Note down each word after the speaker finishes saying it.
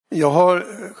Jag har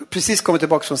precis kommit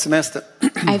tillbaka från semester.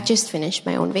 I've just finished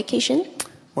my own vacation.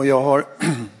 Och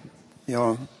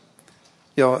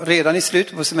redan i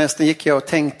slutet på semestern gick jag och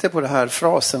tänkte på den här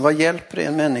frasen. Vad hjälper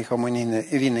en människa om hon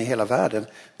vinner hela världen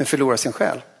men förlorar sin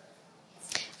själ?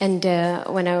 And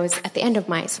when I was at the end of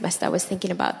my semester, I was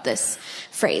thinking about this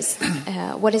phrase.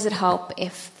 What does it help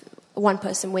if one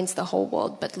person wins the whole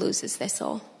world but loses their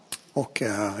soul? Och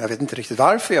jag vet inte riktigt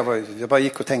varför. Jag bara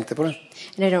gick och tänkte på det.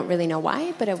 And I don't really know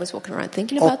why, but I was walking around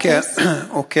thinking about this.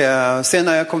 Och sen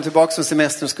när jag kom tillbaka från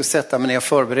semestern och skulle sätta mig ner och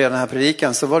förbereda den här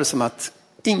predikan så var det som att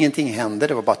ingenting hände.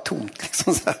 Det var bara tomt.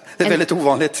 Liksom så här. Det är väldigt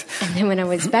ovanligt. And then when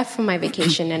I was back from my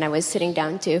vacation and I was sitting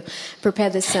down to prepare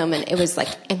this sermon, it was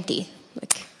like empty.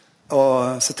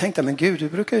 Och så tänkte jag, men Gud, du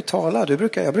brukar ju tala.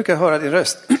 Jag brukar höra din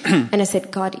röst. And I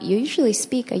said, God, you usually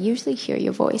speak. I usually hear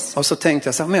your voice. Och så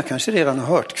tänkte jag, men jag kanske redan har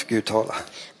hört Gud tala.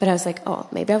 But I was like,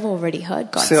 maybe I've already heard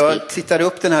God så speak. jag tittade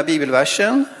upp den här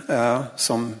bibelversen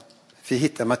som vi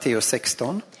hittar i Matteus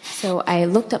 16. So I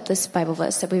looked up this Bible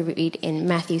verse that we read in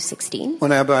Matthew 16. Och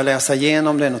när jag började läsa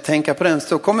igenom den och tänka på den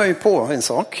så kom jag ju på en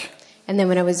sak. And then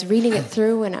when I was reading it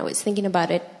through and I was thinking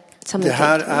about it, det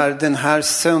här är den här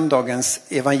söndagens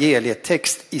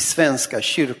evangelietext i svenska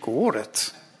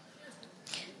kyrkoåret.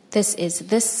 This is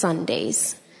this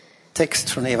Sunday's text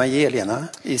från evangelierna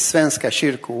i svenska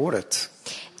kyrkoåret.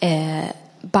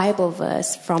 Bible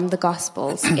verse from the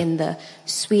Gospels in the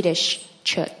Swedish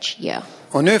church year.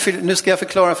 Och nu ska jag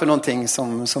förklara för någonting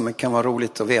som kan vara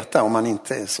roligt att veta om man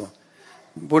inte är så.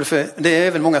 Det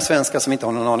är väl många svenskar som inte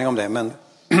har någon aning om det, men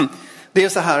det är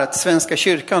så här att Svenska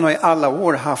kyrkan har i alla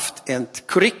år haft ett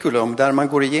curriculum där man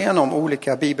går igenom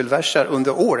olika bibelverser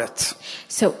under året.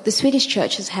 So the Swedish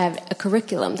churches have a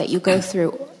curriculum that you go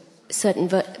through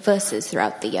certain verses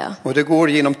throughout the year. Och det går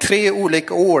genom 3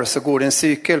 olika år, så går det en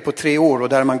cykel på 3 år och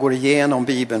där man går igenom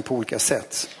Bibeln på olika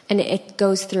sätt. And it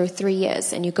goes through 3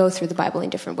 years and you go through the Bible in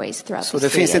different ways throughout så the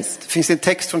 3 years. Så det finns en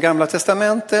text från Gamla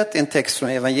testamentet, en text från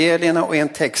evangelierna och en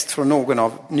text från någon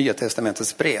av Nya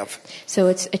testamentets brev. So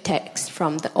it's a text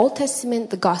from the Old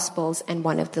Testament, the Gospels and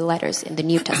one of the letters in the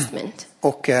New Testament.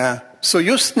 Och så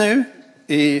just nu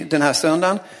i den här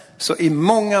söndagen så i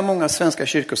många svenska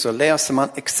kyrkor så läser man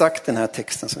exakt den här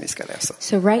texten som vi ska läsa.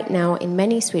 So right now in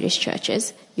many Swedish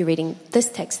churches you're reading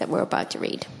this text that we're about to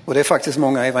read. Och det är faktiskt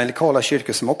många evangelikala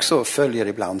kyrkor som också följer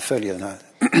den här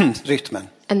rytmen.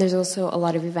 And there's also a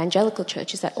lot of evangelical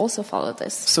churches that also follow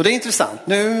this. Så det är intressant.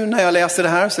 Nu när jag läser det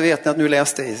här så vet ni att nu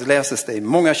läses det i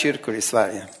många kyrkor i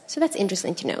Sverige. So that's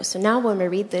interesting to know. So now when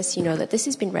we read this, you know that this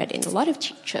has been read in a lot of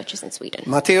churches in Sweden.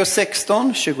 Matteus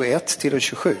 16,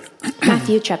 21-27.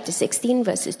 Matthew chapter 16,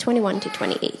 verses 21 to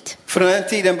 28. Från den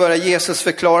tiden började Jesus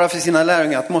förklara för sina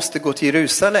lärjungar att måste gå till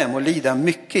Jerusalem och lida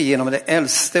mycket genom det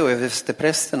äldste och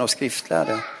översteprästen och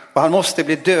skriftlärde. Och han måste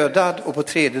bli dödad och på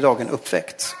 3:e dagen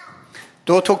uppväckt.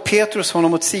 Då tog Petrus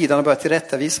honom åt sidan och började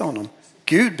tillrättavisa honom.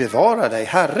 Gud bevara dig,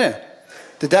 Herre.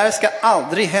 Det där ska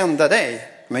aldrig hända dig.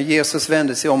 Men Jesus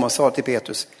vände sig om och sa till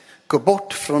Petrus: gå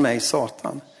bort från mig,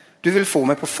 Satan. Du vill få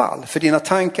mig på fall, för dina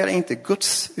tankar är inte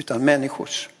Guds utan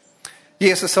människors.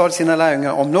 Jesus sa till sina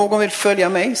lärjungar: om någon vill följa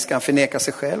mig ska han förneka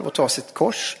sig själv och ta sitt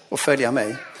kors och följa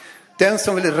mig. Den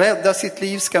som vill rädda sitt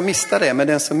liv ska mista det, men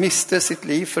den som mister sitt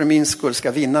liv för min skull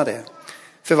ska vinna det.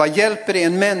 För vad hjälper det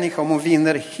en människa om hon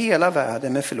vinner hela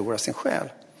världen men förlorar sin själ?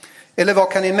 Eller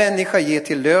vad kan en människa ge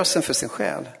till lösen för sin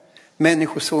själ?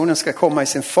 Människosonen ska komma i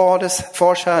sin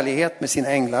fars härlighet med sina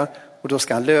änglar, och då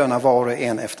ska han löna var och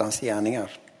en efter hans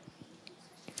gärningar.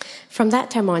 From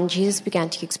that time on, Jesus began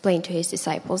to explain to his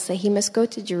disciples that he must go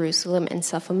to Jerusalem and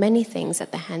suffer many things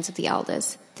at the hands of the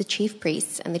elders, the chief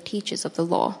priests and the teachers of the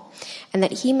law, and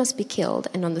that he must be killed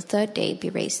and on the 3rd day be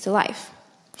raised to life.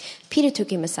 Peter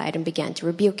took him aside and began to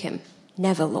rebuke him.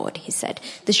 Never, Lord, he said.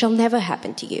 This shall never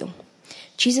happen to you.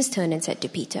 Jesus turned and said to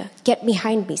Peter, get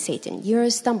behind me, Satan. You're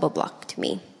a stumble block to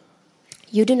me.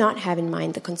 You do not have in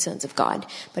mind the concerns of God,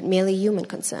 but merely human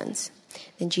concerns.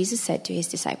 Then Jesus said to his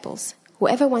disciples,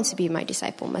 whoever wants to be my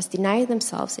disciple must deny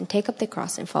themselves and take up their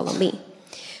cross and follow me.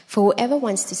 For whoever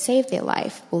wants to save their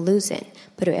life will lose it,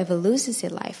 but whoever loses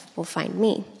their life will find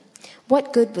me.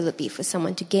 What good will it be for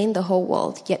someone to gain the whole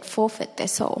world yet forfeit their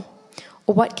soul?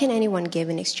 Or what can anyone give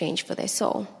in exchange for their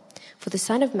soul? For the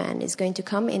Son of Man is going to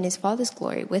come in his Father's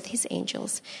glory with his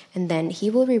angels, and then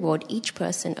he will reward each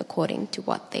person according to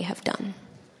what they have done.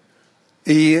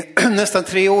 I nästan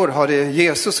 3 år hade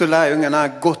Jesus och lärjungarna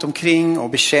gått omkring och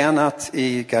betjänat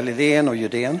i Galileen och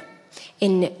Judeen.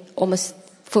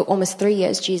 For almost 3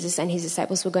 years, Jesus and his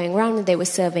disciples were going around and they were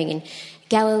serving in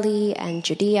Galilee and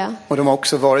Judea. Och de har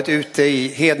också varit ute i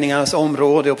hedningarnas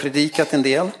område och predikat en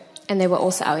del. And they were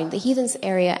also out in the heathens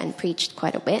area and preached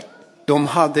quite a bit. De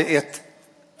hade ett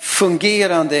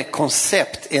fungerande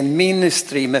koncept, en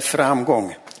ministry med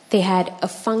framgång. They had a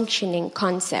functioning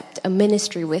concept, a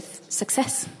ministry with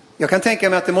success. Jag kan tänka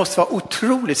mig att det måste vara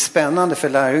otroligt spännande för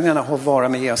lärjungarna att vara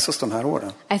med Jesus de här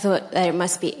åren. I thought that it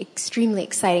must be extremely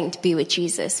exciting to be with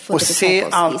Jesus for Och the se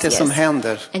disciples allt these det som years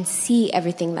händer. and see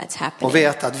everything that's happening. Och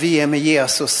veta att vi är med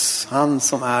Jesus, han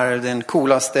som är den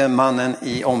coolaste mannen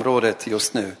i området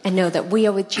just nu. And know that we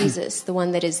are with Jesus, the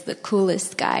one that is the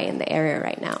coolest guy in the area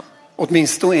right now.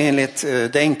 Åtminstone enligt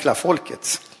det enkla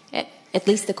folket. At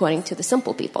least according to the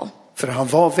simple people. För han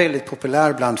var väldigt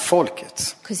populär bland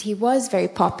folket. Because he was very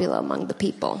popular among the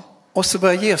people. Och så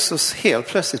börjar Jesus helt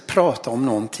plötsligt prata om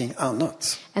någonting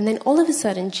annat. And then all of a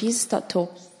sudden Jesus started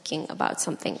talking about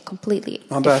something completely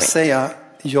Han börjar different. säga,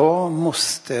 jag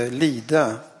måste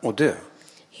lida och dö.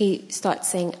 He starts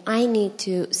saying, I need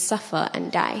to suffer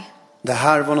and die. Det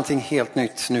här var någonting helt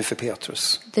nytt nu för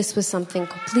Petrus. This was something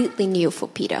completely new for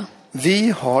Peter.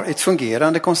 Vi har ett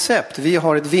fungerande koncept. Vi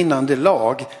har ett vinnande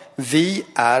lag. Vi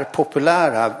är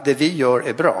populära. Det vi gör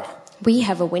är bra. We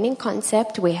have a winning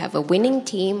concept. We have a winning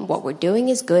team. What we're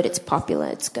doing is good. It's popular.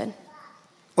 It's good.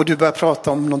 Och du börjar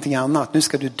prata om någonting annat. Nu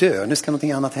ska du dö. Nu ska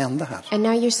någonting annat hända här. And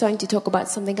now you're starting to talk about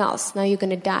something else. Now you're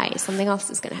going to die. Something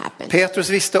else is going to happen. Petrus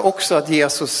visste också att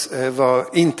Jesus var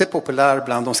inte populär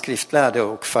bland de skriftlärde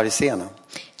och fariséerna.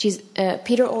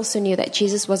 Peter also knew that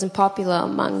Jesus wasn't popular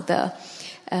among the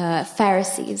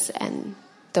Pharisees and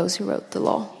those who wrote the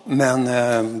law.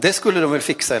 Men det skulle de väl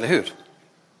fixa, eller hur?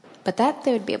 But that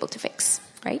they would be able to fix,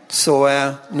 right? Så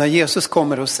när Jesus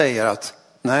kommer och säger att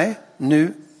nej,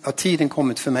 nu har tiden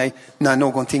kommit för mig när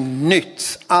någonting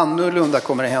nytt, annorlunda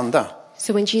kommer att hända.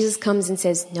 So when Jesus comes and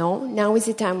says, no, now is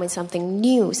the time when something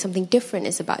new, something different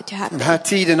is about to happen. Den här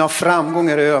tiden av framgång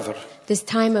är över. This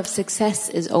time of success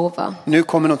is over. Nu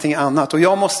kommer någonting annat och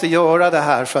jag måste göra det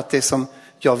här för att det som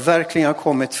jag verkligen har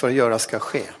kommit för att göra ska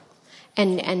ske.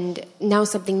 And now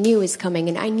something new is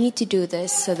coming and I need to do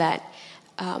this so that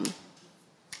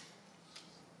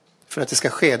För att det ska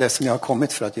ske det som jag har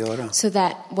kommit för att göra. so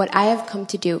that what I have come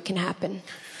to do can happen.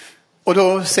 Och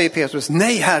då säger Petrus,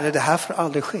 nej herre, det här får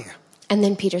aldrig ske. And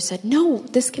then Peter said, no,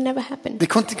 this can never happen.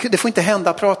 Det får inte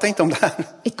hända, prata inte om det här.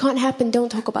 It can't happen, don't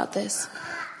talk about this.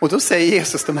 Och då säger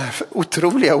Jesus de här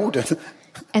otroliga orden.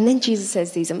 And then Jesus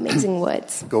says these amazing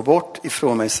words. Gå bort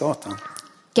ifrån mig, Satan.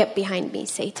 Get behind me,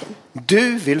 Satan.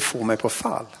 Du vill få mig på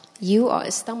fall. You are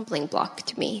a stumbling block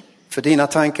to me. För dina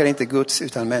tankar är inte Guds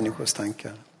utan människors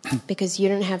tankar. Because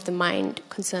you don't have the mind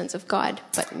concerns of God,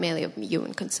 but merely of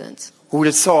human concerns.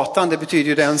 Ordet Satan, det betyder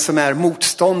ju den som är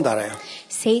motståndare.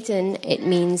 Satan, it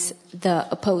means the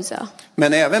opposer.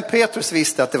 Men även Petrus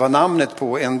visste att det var namnet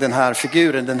på den här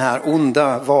figuren, den här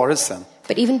onda varelsen.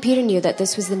 But even Peter knew that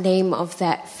this was the name of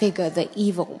that figure, the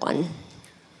evil one.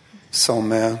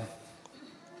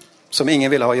 Som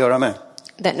ingen vill ha att göra med.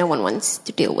 That no one wants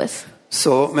to deal with.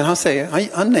 Men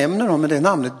han nämner dem med det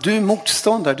namnet. Du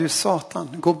motståndare, du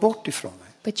Satan, gå bort ifrån mig.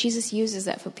 But Jesus uses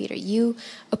that for Peter. You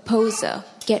opposer,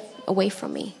 get away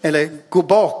from me. Eller gå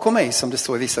bakom mig, som det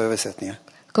står i vissa översättningar.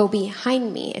 Go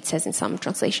behind me, it says in some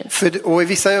translations. Och i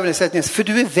vissa översättningar, för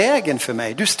du är vägen för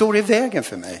mig. Du står i vägen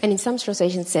för mig. And in some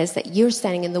translations it says that you're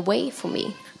standing in the way for me.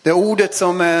 Det ordet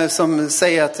som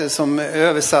säger att som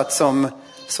översatt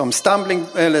som stumbling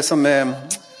eller som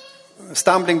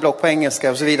stumbling block på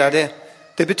engelska och så vidare.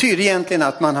 Det betyder egentligen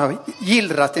att man har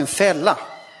gillrat en fälla.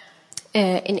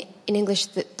 In English,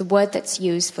 the word that's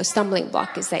used for stumbling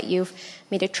block is that you've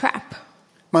made a trap.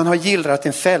 Man har gillrat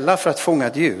en fälla för att fånga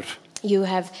ett djur. You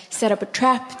have set up a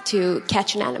trap to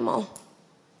catch an animal.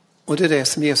 Och det är det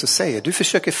som Jesus säger. Du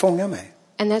försöker fånga mig.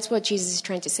 And that's what Jesus is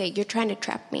trying to say. You're trying to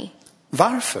trap me.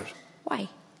 Varför? Why?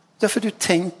 Därför du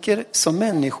tänker som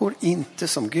människor, inte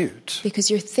som Gud.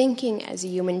 Because you're thinking as a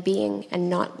human being and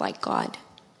not like God.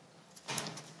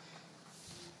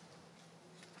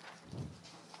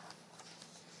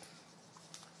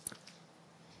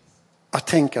 Att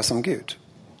tänka som Gud.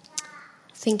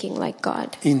 Thinking like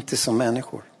God, Inte som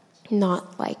människor. not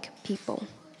like people.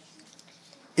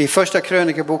 I första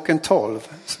krönikeboken 12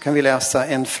 så kan vi läsa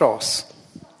en fras.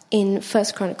 In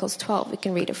 1 Chronicles 12, we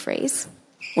can read a phrase.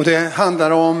 Och det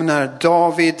handlar om när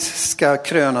David ska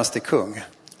krönas till kung.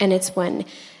 And it's when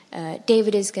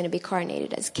David is going to be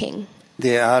coronated as king.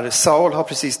 Det är Saul har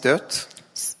precis dött.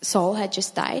 Saul had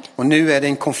just died. Och nu är det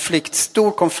en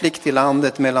stor konflikt i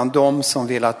landet mellan de som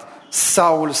vill att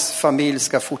Sauls familj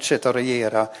ska fortsätta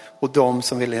regera och de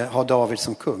som vill ha David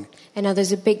som kung. And now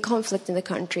there's a big conflict in the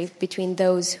country between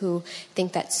those who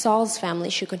think that Saul's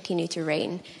family should continue to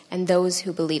reign and those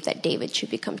who believe that David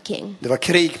should become king. Det var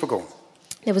krig på gång.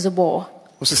 There was a war.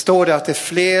 Och så står det att det är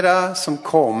flera som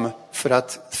kom för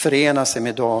att förena sig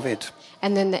med David.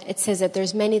 And then it says that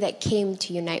there's many that came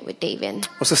to unite with David.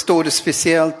 Och så står det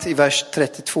speciellt i vers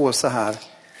 32 så här.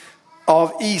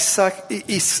 Av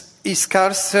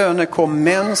Iskars söner kom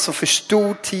män som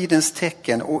förstod tidens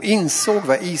tecken och insåg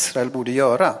vad Israel borde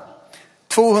göra.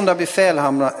 200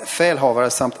 befälhavare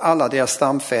samt alla deras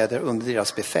stamfäder under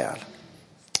deras befäl.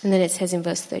 And then it says in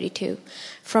verse 32,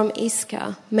 from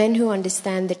Iskar, men who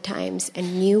understand the times and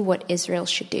knew what Israel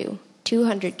should do,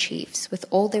 200 chiefs with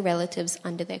all their relatives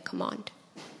under their command.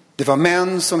 Det var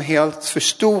män som helt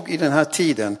förstod i den här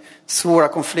tiden, svåra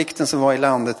konflikten som var i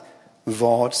landet,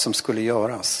 vad som skulle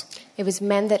göras. It was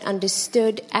men that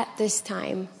understood at this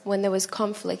time, when there was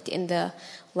conflict in the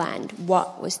land, what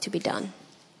was to be done.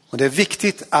 Och det är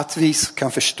viktigt att vi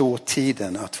kan förstå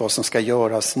tiden, att vad som ska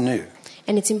göras nu.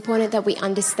 And it's important that we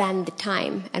understand the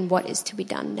time and what is to be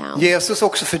done now. Jesus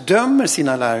också fördömer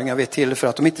sina lärjungar vid till för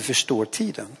att de inte förstår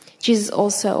tiden. Jesus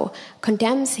also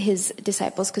condemns his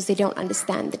disciples because they don't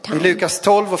understand the I time. Lukas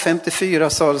 12:54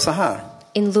 sa det så här.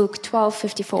 In Luke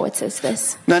 12:54 it says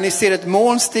this. När ni ser ett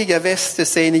moln stiga väster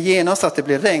säger ni genast att det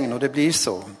blir regn och det blir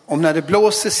så. Om när det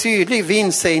blåser sydlig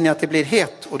vind säger ni att det blir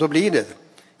hett och då blir det.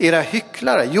 Era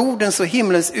hycklare, jordens och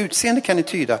himlens utseende kan ni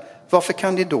tyda. Varför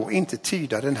kan ni då inte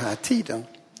tyda den här tiden?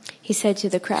 He said to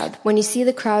the crowd, when you see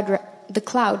the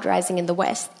cloud rising in the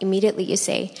west, immediately you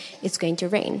say it's going to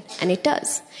rain, and it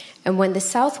does. And when the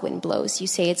south wind blows, you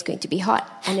say it's going to be hot,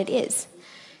 and it is.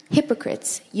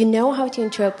 Hypocrites, you know how to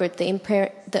interpret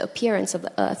the appearance of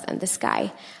the earth and the sky.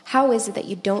 How is it that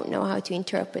you don't know how to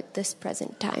interpret this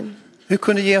present time? Hur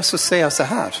kunde Jesus säga så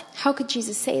här? How could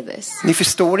Jesus say this? Ni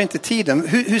förstår inte tiden.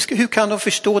 Hur kan de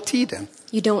förstå tiden?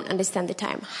 You don't understand the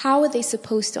time. How are they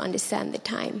supposed to understand the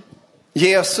time?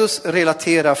 Jesus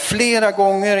relaterar flera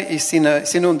gånger i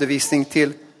sin undervisning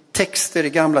till texter i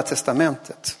Gamla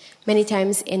testamentet. Many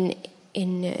times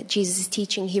in Jesus'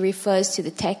 teaching, he refers to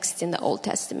the texts in the Old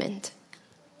Testament.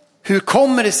 Hur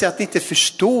kommer det sig att ni inte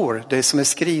förstår det som är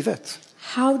skrivet?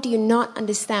 How do you not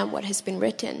understand what has been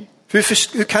written?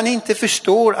 Hur kan ni inte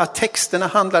förstå att texterna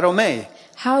handlar om mig?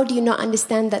 How do you not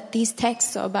understand that these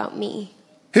texts are about me?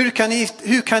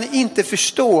 Hur kan ni inte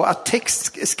förstå att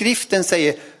skriften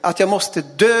säger att jag måste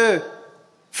dö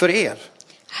för er?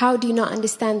 How do you not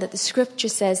understand that the scripture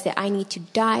says that I need to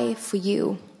die for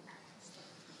you?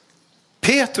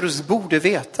 Petrus borde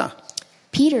veta.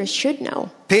 Peter should know.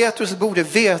 Petrus borde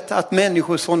veta att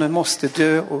människosonen måste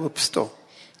dö och uppstå.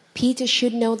 Peter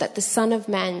should know that the Son of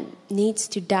Man needs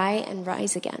to die and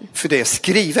rise again. För det är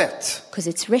skrivet. Because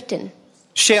it's written.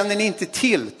 Känner ni inte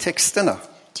till texterna?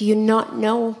 Do you not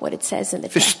know what it says in the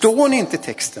text? Förstår ni inte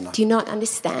texterna? Do you not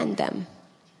understand them?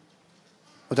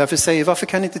 Och därför säger varför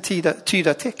kan ni inte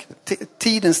tyda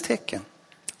tidens tecken?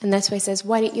 And that's why he says,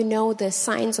 why don't you know the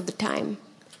signs of the time?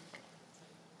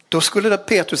 Då skulle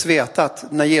Petrus veta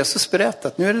att när Jesus berättat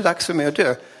att nu är det dags för mig att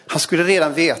dö. Han skulle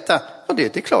redan veta, ja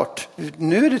det är klart,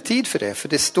 nu är det tid för det. För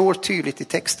det står tydligt i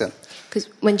texten. Because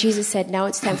when Jesus said, now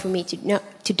it's time for me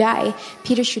to die,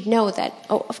 Peter should know that,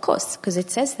 oh, of course, because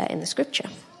it says that in the scripture.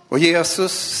 Och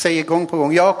Jesus säger gång på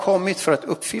gång, jag har kommit för att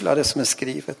uppfylla det som är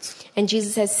skrivet. And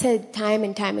Jesus has said time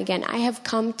and time again, I have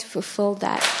come to fulfill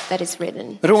that is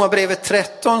written. Romarbrevet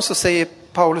 13 så säger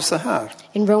Paulus så här.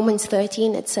 In Romans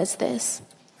 13 it says this.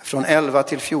 Från 11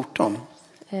 till 14.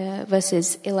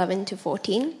 Verses 11 to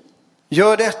 14.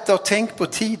 Gör detta och tänk på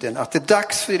tiden att det är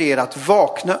dags för er att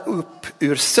vakna upp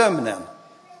ur sömnen.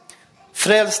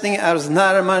 Frälsning är oss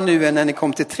närmare nu än när ni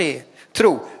kom till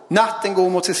tro. Natten går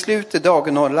mot sitt slut,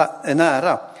 dagen är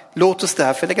nära. Låt oss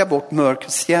därför lägga bort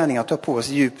mörkrets gärningar och ta på oss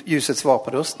ljusets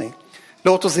vapenrustning.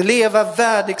 Låt oss leva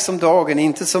värdigt som dagen,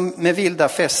 inte som med vilda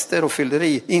fester och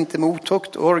fylleri, inte med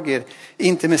otukt och orger,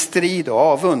 inte med strid och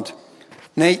avund.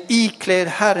 Nej, ikläd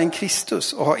Herren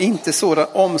Kristus och ha inte sådan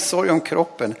omsorg om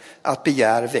kroppen att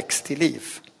begär växt till liv.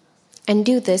 And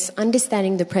do this,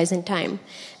 understanding the present time.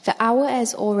 The hour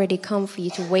has already come for you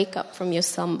to wake up from your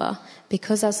slumber,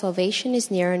 because our salvation is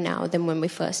nearer now than when we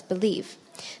first believed.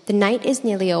 The night is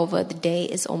nearly over, the day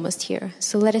is almost here.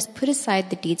 So let us put aside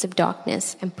the deeds of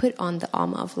darkness and put on the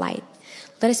armor of light.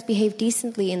 Let us behave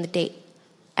decently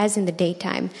as in the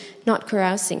daytime, not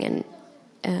carousing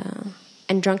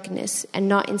and drunkenness, and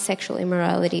not in sexual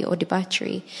immorality or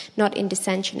debauchery, not in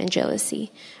dissension and jealousy.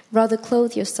 Rather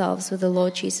clothe yourselves with the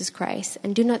Lord Jesus Christ,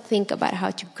 and do not think about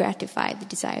how to gratify the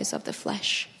desires of the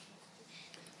flesh.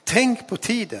 Tänk på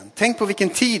tiden. Tänk på vilken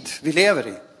tid vi lever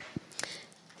i.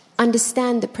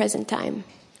 Understand the present time.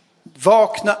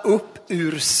 Vakna upp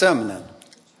ur sömnen.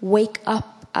 Wake up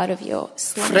out of your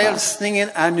slumber. Frälsningen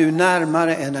är nu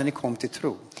närmare än när ni kom till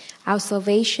tro. Our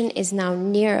salvation is now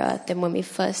nearer than when we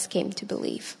first came to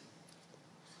believe.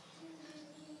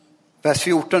 Vers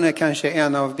 14 är kanske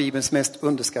en av Bibelns mest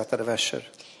underskattade verser.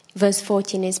 Verse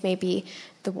 14 is maybe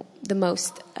the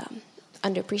most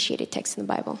underappreciated text in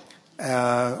the Bible.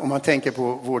 Om man tänker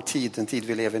på vår tid, den tid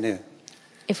vi lever nu.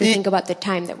 If we think about the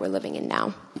time that we're living in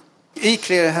now.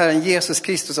 Iklä er Herren Jesus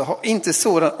Kristus och ha inte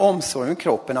sådan omsorg om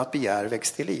kroppen att begär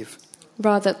väcks till liv.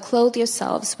 Rather, clothe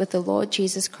yourselves with the Lord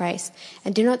Jesus Christ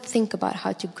and do not think about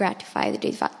how to gratify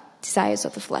the desires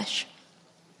of the flesh.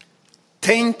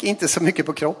 Tänk inte så mycket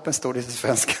på kroppen, står det i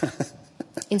svenska.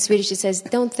 In Swedish it says,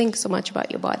 don't think so much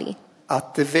about your body.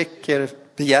 Att det väcker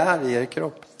begär i er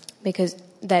kropp. Because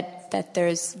that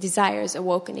there's desires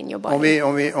awoken in your body.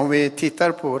 Om vi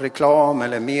tittar på reklam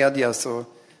eller media så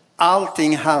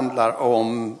allting handlar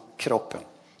om kroppen.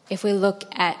 If we look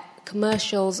at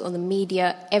commercials on the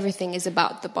media, everything is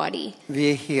about the body.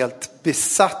 Vi är helt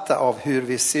besatta av hur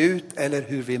vi ser ut eller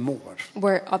hur vi mår.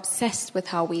 We're obsessed with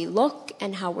how we look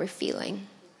and how we're feeling.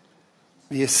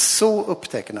 Vi är så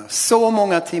upptagna, så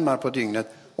många timmar på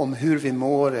dygnet om hur vi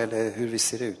mår eller hur vi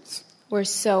ser ut. We're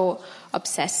so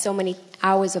obsessed, so many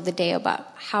hours of the day about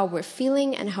how we're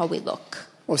feeling and how we look.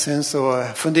 Och sen så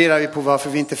funderar vi på varför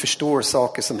vi inte förstår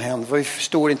saker som händer. Vi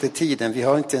förstår inte tiden. Vi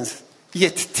har inte ens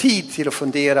gett tid till att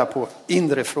fundera på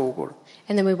inre frågor.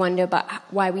 And then we wonder about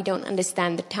why we don't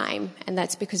understand the time. And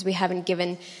that's because we haven't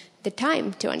given the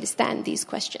time to understand these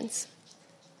questions.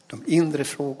 De inre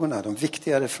frågorna, de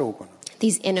viktigare frågorna.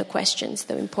 These inner questions,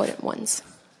 the important ones.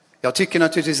 Jag tycker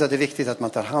naturligtvis att det är viktigt att man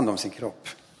tar hand om sin kropp.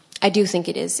 I do think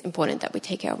it is important that we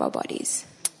take care of our bodies.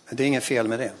 Det är inget fel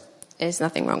med det. There's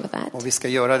nothing wrong with that. Och vi ska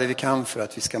göra det vi kan för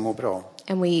att vi ska må bra.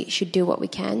 And we should do what we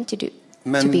can to be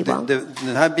Men well.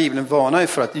 Den här Bibeln varnar ju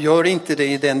för att gör inte det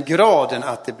i den graden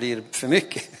att det blir för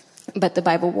mycket. But the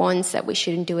Bible warns that we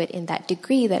shouldn't do it in that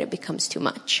degree that it becomes too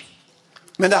much.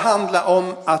 Men det handlar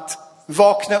om att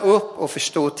vakna upp och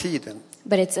förstå tiden.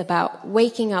 But it's about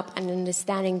waking up and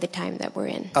understanding the time that we're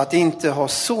in. Att inte ha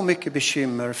så mycket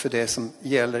bekymmer för det som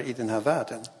gäller i den här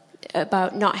världen.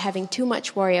 About not having too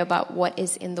much worry about what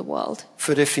is in the world.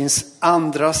 För det finns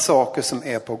andra saker som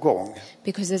är på gång.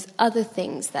 Because there's other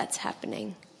things that's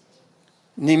happening.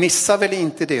 Ni missar väl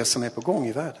inte det som är på gång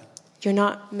i världen? You're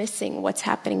not missing what's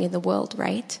happening in the world,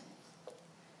 right?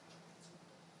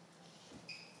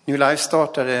 New Life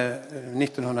startade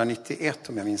 1991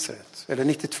 om jag minns rätt. Eller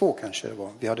 92 kanske det var.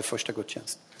 Vi hade första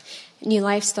gudstjänst. New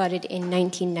Life started in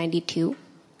 1992.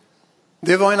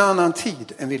 Det var en annan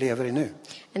tid än vi lever i nu.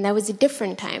 And that was a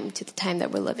different time to the time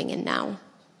that we're living in now.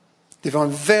 Det var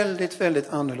en väldigt, väldigt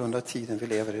annorlunda tid än vi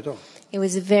lever idag. It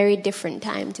was a very different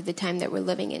time to the time that we're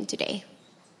living in today.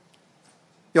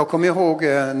 Jag kommer ihåg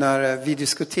när vi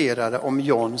diskuterade om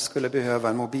John skulle behöva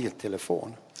en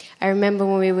mobiltelefon. I remember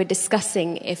when we were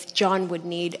discussing if John would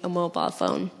need a mobile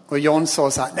phone. Och John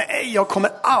sa så här, nej, jag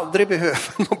kommer aldrig behöva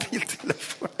en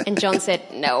mobiltelefon. And John said,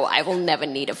 no, I will never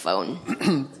need a phone.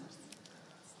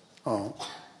 Ja.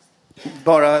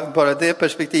 Bara det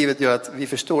perspektivet gör att vi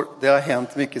förstår, det har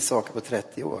hänt mycket saker på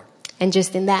 30 år. And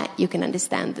just in that you can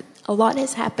understand that a lot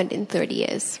has happened in 30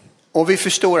 years. Och vi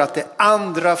förstår att det är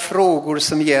andra frågor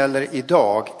som gäller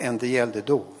idag än det gällde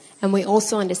då. And we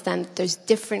also understand that there's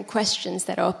different questions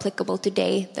that are applicable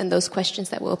today than those questions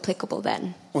that were applicable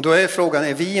then. Och då är frågan,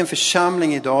 är vi en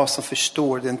församling idag som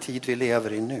förstår den tid vi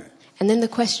lever i nu? And then the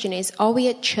question is, are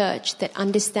we a church that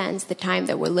understands the time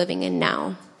that we're living in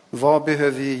now? Vad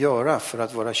behöver vi göra för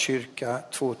att vara kyrka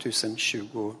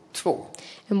 2022?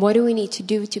 And what do we need to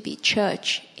do to be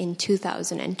church in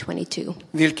 2022?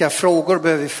 Vilka frågor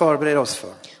behöver vi förbereda oss för?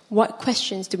 What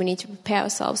questions do we need to prepare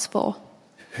ourselves for?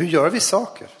 Hur gör vi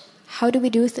saker? How do we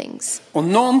do things? Och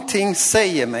någonting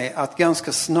säger mig att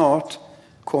ganska snart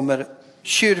kommer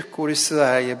kyrkor i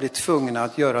Sverige bli tvungna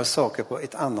att göra saker på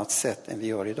ett annat sätt än vi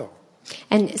gör idag.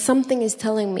 And something is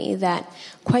telling me that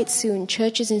quite soon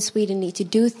churches in Sweden need to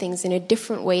do things in a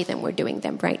different way than we're doing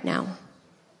them right now.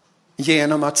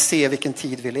 Genom att se vilken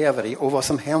tid vi lever i och vad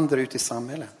som händer ute i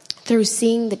samhället. Through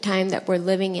seeing the time that we're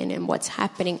living in and what's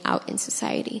happening out in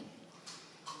society.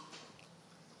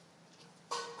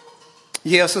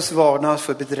 Jesus varnar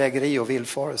för bedrägeri och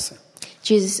villfarelse.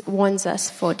 Jesus warns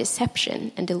us for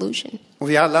deception and delusion. Och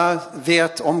vi alla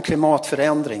vet om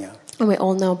klimatförändringar. And we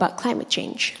all know about climate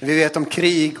change. Vi vet om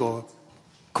krig och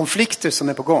konflikter som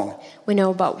är på gång. We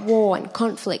know about war and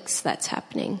conflicts that's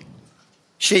happening.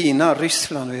 Kina,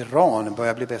 Ryssland och Iran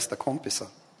börjar bli bästa kompisar.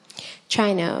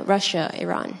 China, Russia,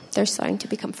 Iran, they're starting to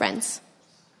become friends.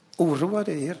 Oroar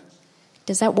det er?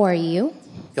 Does that worry you?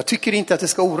 Jag tycker inte att det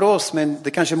ska oroa oss, men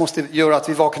det kanske måste göra att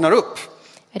vi vaknar upp.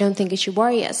 I don't think it should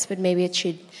worry us, but maybe it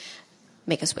should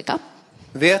make us wake up.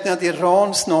 Vet ni att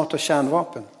Iran snart har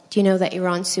kärnvapen? Do you know that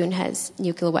Iran soon has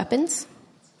nuclear weapons?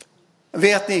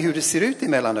 Vet ni hur det ser ut i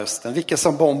Mellanöstern? Vilka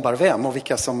som bombar vem och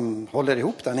vilka som håller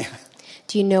ihop där nere?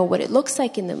 Do you know what it looks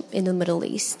like in the Middle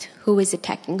East? Who is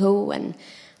attacking who and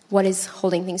what is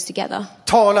holding things together?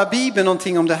 Talar Bibeln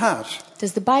någonting om det här?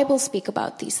 Does the Bible speak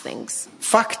about these things?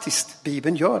 Faktiskt,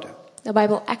 Bibeln gör det. The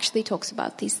Bible actually talks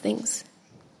about these things.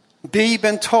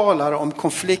 Bibeln talar om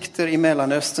konflikter i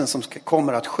Mellanöstern som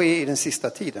kommer att ske i den sista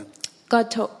tiden.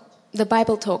 The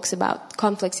Bible talks about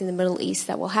conflicts in the Middle East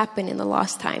that will happen in the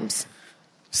last times.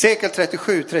 Sekel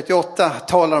 37-38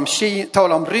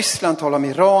 talar om Ryssland, talar om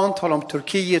Iran, talar om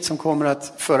Turkiet som kommer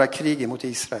att föra krig mot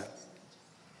Israel.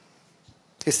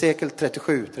 Det är sekel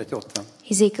 37-38.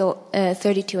 Ezekiel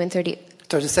 32 and 38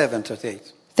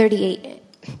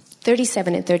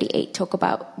 and 38 talk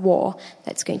about war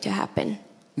that's going to happen.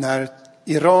 När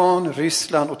Iran,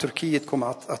 Ryssland och Turkiet kommer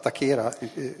att attackera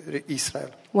Israel.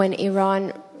 When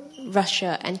Iran,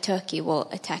 Russia and Turkey will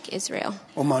attack Israel.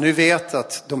 Om man nu vet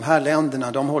att de här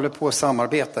länderna, de håller på att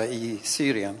samarbeta i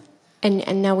Syrien.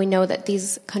 And now we know that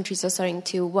these countries are starting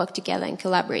to work together and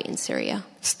collaborate in Syria.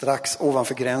 Strax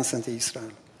ovanför gränsen till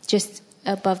Israel. Just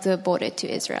above the border to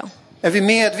Israel. Är vi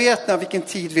medvetna vilken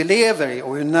tid vi lever i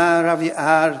och hur nära vi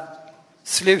är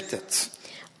slutet?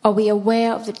 Are we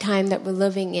aware of the time that we're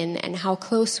living in and how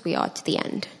close we are to the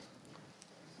end?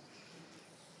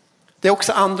 Det är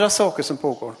också andra saker som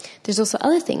pågår. There's also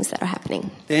other things that are happening.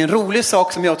 Det är en rolig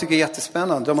sak som jag tycker är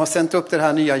jättespännande. De har sänt upp det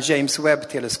här nya James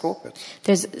Webb-teleskopet.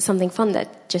 There's something fun that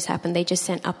just happened. They just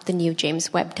sent up the new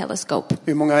James Webb telescope.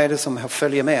 Hur många är det som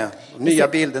följer med? Nya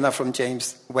bilderna från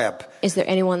James Webb. Is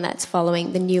there anyone that's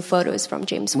following the new photos from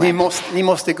James Webb? Ni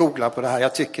måste googla på det här.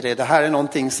 Jag tycker det. Det här är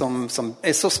någonting som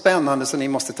är så spännande så ni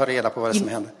måste ta reda på vad det som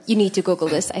händer. You need to google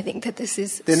this. I think that this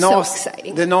is Det so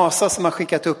exciting. är NASA som har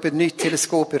skickat upp ett nytt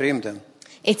teleskop i rymden.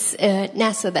 It's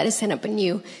NASA that has sent up a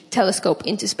new telescope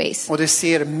into space. Och det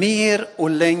ser mer och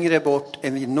längre bort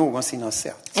än vi någonsin har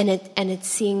sett. And it's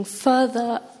seeing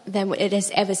further than what it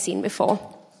has ever seen before.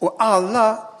 Och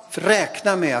alla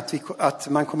räknar med att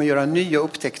man kommer göra nya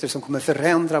upptäckter som kommer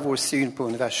förändra vår syn på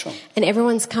universum. And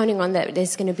everyone's counting on that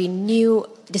there's going to be new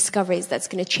discoveries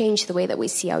that's going to change the way that we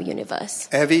see our universe.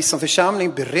 Är vi som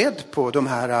församling beredd på de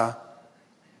här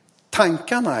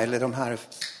tankarna eller de här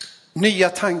nya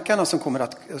tankarna som kommer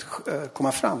att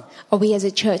komma fram? Are we as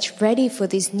a church ready for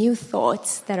these new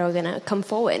thoughts that are going to come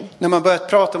forward? När man börjar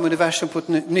prata om universum på ett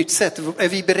nytt sätt, är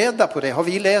vi beredda på det? Har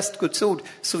vi läst Guds ord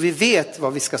så vi vet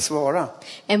vad vi ska svara?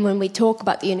 And when we talk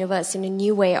about the universe in a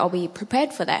new way, are we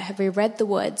prepared for that? Have we read the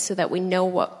word so that we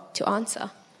know what to answer?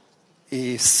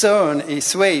 I CERN i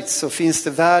Schweiz så finns det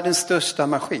världens största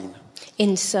maskin.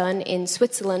 In CERN in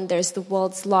Switzerland, there's the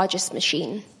world's largest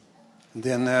machine.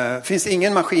 Det finns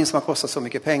ingen maskin som har kostat så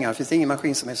mycket pengar. Det finns ingen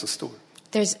maskin som är så stor.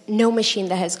 There's no machine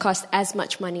that has cost as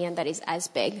much money and that is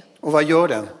as big. Och vad gör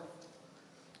den?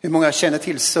 Hur många känner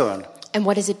till CERN? And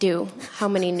what does it do? How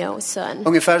many know CERN?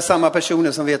 Ungefär samma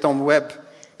personer som vet om webb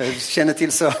känner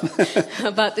till CERN.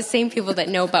 About the same people that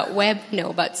know about web know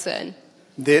about CERN.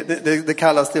 Det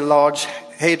kallas the Large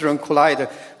Hadron Collider.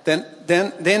 Det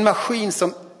är en maskin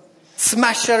som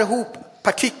smashar ihop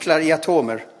partiklar i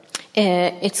atomer.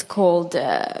 It's called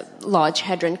Large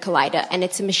Hadron Collider, and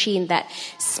it's a machine that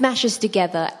smashes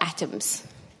together atoms.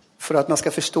 För att man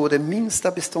ska förstå de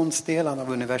minsta beståndsdelarna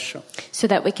av universum. So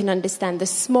that we can understand the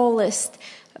smallest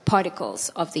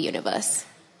particles of the universe.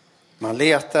 Man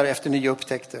letar efter nya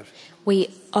upptäckter. We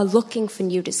are looking for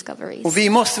new discoveries. Och vi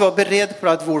måste vara beredda på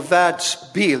att vår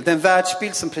världsbild, den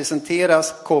världsbild som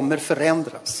presenteras, kommer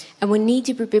förändras. And we need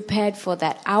to be prepared for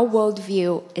that. Our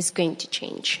worldview is going to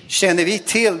change. Känner vi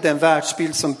till den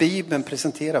världsbild som Bibeln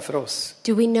presenterar för oss?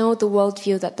 Do we know the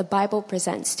worldview that the Bible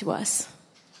presents to us?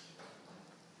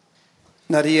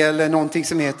 När det gäller någonting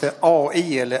som heter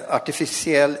AI eller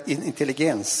artificiell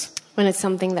intelligens. When it's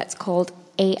something that's called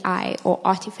AI or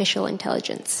artificial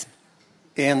intelligence.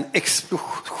 En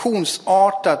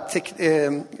explosionsartad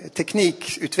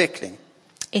teknikutveckling.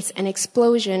 It's an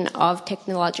explosion of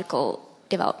technological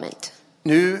development.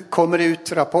 Nu kommer det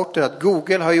ut rapporter att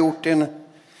Google har gjort en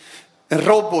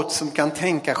robot som kan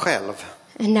tänka själv.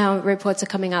 And now reports are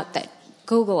coming out that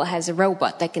Google has a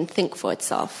robot that can think for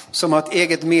itself. Som har ett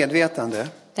eget medvetande.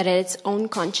 That has its own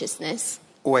consciousness.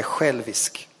 Och är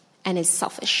självisk. And is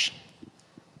selfish.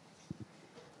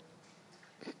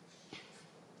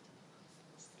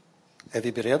 Är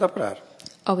vi beredda på det här?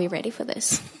 Are we ready for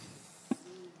this?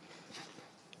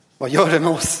 Vad gör det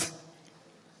med oss?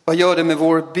 Vad gör det med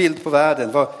vår bild på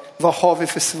världen? Vad har vi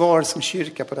för svar som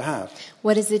kyrka på det här?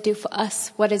 What does it do for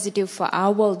us? What does it do for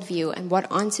our worldview? And what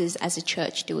answers as a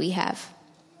church do we have?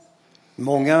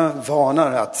 Många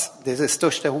varnar att det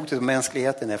största hotet mot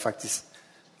mänskligheten är faktiskt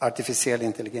artificiell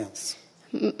intelligens.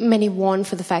 Many warn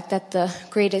for the fact that the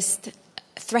greatest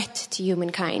threat to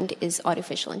humankind is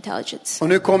artificial intelligence. Och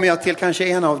nu kommer jag till kanske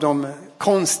en av de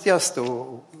konstigaste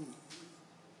och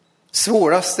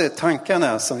svåraste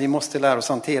tankarna som vi måste lära oss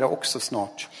hantera också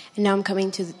snart. And now I'm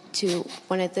coming to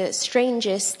one of the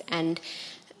strangest and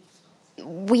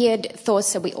weird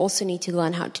thoughts that we also need to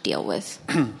learn how to deal with.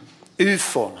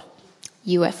 UFOn.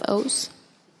 UFOs.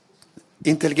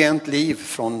 Intelligent liv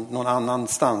från någon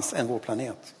annanstans än vår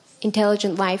planet.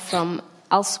 Intelligent life from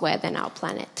elsewhere than our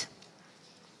planet.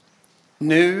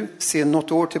 Nu, sedan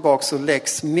något år tillbaka, så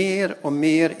läggs mer och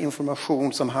mer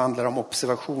information som handlar om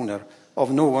observationer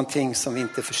av någonting som vi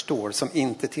inte förstår, som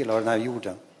inte tillhör den här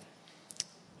jorden.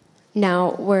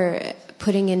 Now we're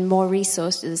putting in more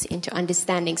resources into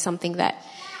understanding something that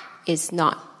is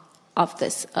not of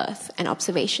this earth and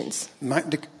observations.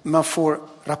 Man får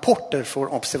rapporter från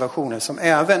observationer som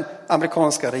även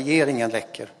amerikanska regeringen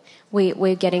läcker.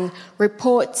 We're getting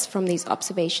reports from these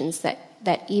observations that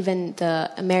even the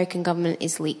American government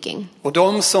is leaking. Och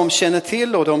de som känner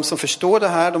till och de som förstår det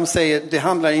här, de säger det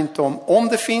handlar inte om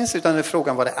det finns, utan det är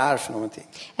frågan vad det är för någonting.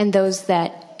 And those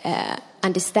that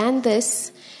understand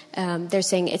this, they're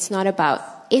saying it's not about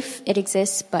if it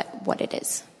exists, but what it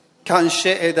is.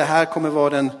 Kanske är det här kommer vara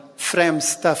den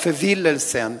främsta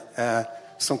förvillelsen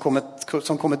som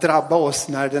kommer drabba oss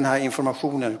när den här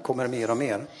informationen kommer mer och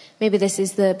mer. Maybe this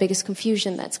is the biggest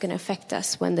confusion that's going to affect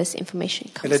us when this information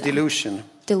comes Eller out.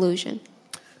 Delusion.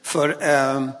 För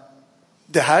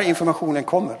det här informationen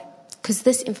kommer. Because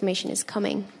this information is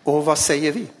coming. Och vad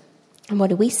säger vi? And what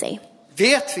do we say?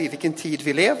 Vet vi vilken tid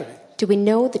vi lever i? Do we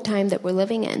know the time that we're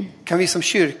living in? Kan vi som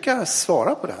kyrka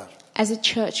svara på det här? As a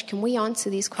church, can we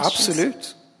answer these questions?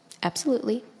 Absolut.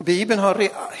 Absolutely. Bibeln har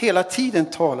hela tiden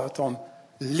talat om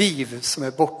liv som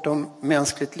är bortom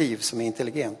mänskligt liv, som är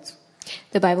intelligent.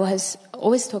 The Bible has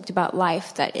always talked about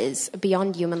life that is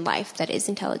beyond human life, that is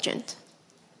intelligent.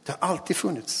 Det har alltid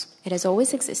funnits. It has always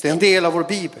Det är existed. en del av vår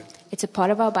bibel. It's a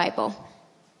part of our Bible.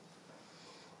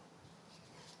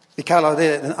 Vi kallar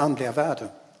det den andliga världen.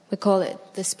 We call it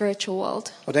the spiritual world.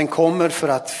 Och den kommer för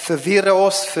att förvirra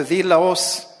oss, förvilla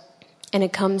oss. And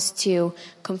it comes to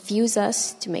confuse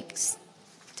us, to make us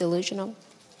delusional.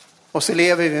 Och så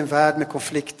lever vi i en värld med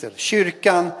konflikter.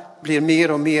 Kyrkan blir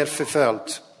mer och mer förföljd.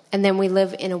 And then we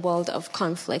live in a world of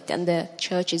conflict and the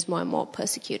church is more and more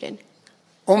persecuted.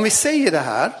 Om vi säger det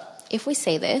här, If we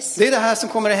say this, det är det här som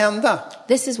kommer att hända.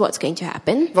 this is what's going to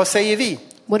happen. Vad säger vi?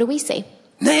 What do we say?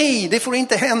 Nej, det får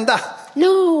inte hända.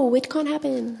 No, it can't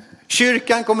happen.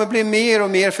 Kyrkan kommer bli mer och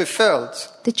mer förföljd.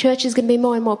 The church is going to be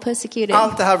more and more persecuted.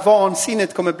 Allt det här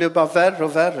vansinnet kommer bli bara värre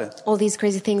och värre. All these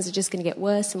crazy things are just going to get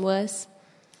worse and worse.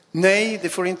 Nej, det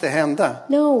får inte hända.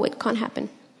 No, it can't happen.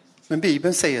 Men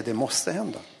Bibeln säger det måste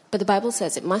hända. But the Bible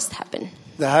says it must happen.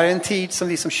 Det här är en tid som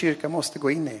vi som kyrka måste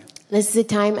gå in i. This is a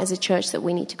time as a church that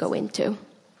we need to go into.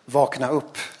 Vakna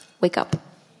upp. Wake up.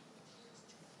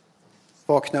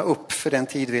 Vakna upp för den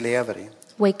tid vi lever i.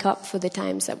 Wake up for the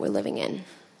times that we're living in.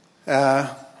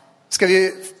 Ska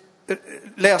vi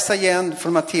läsa igen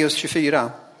från Matteus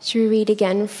 24? Should we read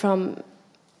again from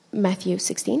Matthew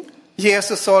 16?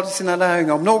 Jesus sa till sina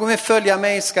lärjungar, om någon vill följa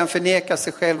mig ska han förneka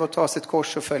sig själv och ta sitt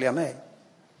kors och följa mig.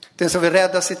 Den som vill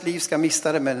rädda sitt liv ska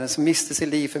mista det, men den som mister sitt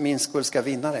liv för min skull ska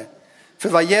vinna det. För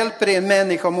vad hjälper det en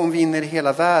människa om hon vinner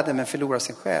hela världen men förlorar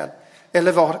sin själ?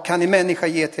 Eller vad kan en människa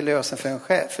ge till lösen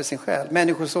för sin själ?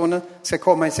 Människosonen ska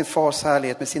komma i sin fars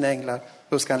härlighet med sina änglar.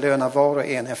 Då ska han löna var och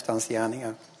en efter hans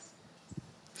gärningar.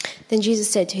 Then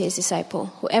Jesus said to his disciple,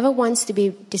 whoever wants to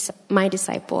be my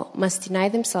disciple must deny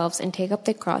themselves and take up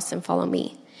their cross and follow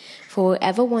me. For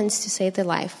whoever wants to save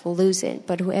their life will lose it,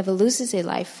 but whoever loses their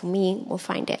life for me will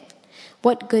find it.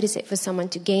 What good is it for someone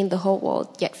to gain the whole world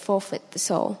yet forfeit the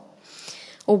soul?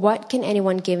 Or what can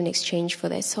anyone give in exchange for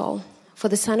their soul? For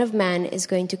the Son of Man is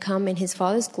going to come in his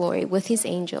Father's glory with his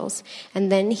angels, and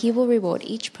then he will reward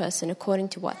each person according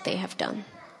to what they have done.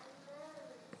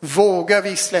 Vågar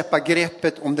vi släppa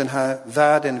greppet om den här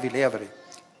världen vi lever i?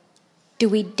 Do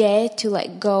we dare to let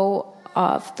go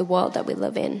of the world that we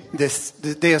live in?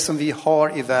 Det som vi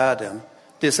har i världen.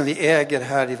 Det som vi äger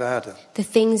här i världen. The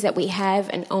things that we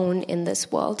have and own in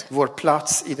this world. Vår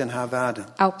plats i den här världen.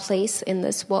 Our place in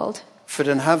this world. För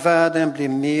den här världen blir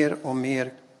mer och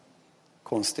mer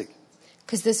konstig.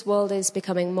 Because this world is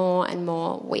becoming more and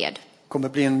more weird. Kommer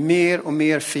bli en mer och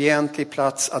mer fientlig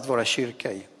plats att vara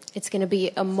kyrka i. It's going to be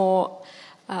a more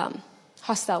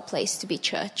hostile place to be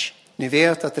church. Ni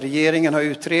vet att regeringen har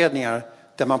utredningar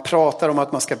där man pratar om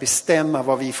att man ska bestämma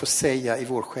vad vi får säga i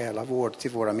vår själavård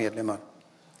till våra medlemmar.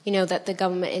 You know that the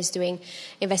government is doing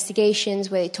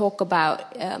investigations where they talk about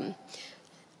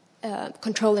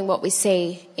controlling what we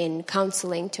say in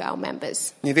counseling to our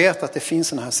members. Ni vet att det finns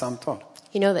såna här samtal.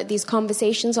 You know that these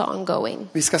conversations are ongoing.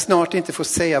 Vi ska snart inte få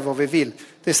säga vad vi vill.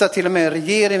 Det är så att till och med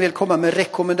regeringen vill komma med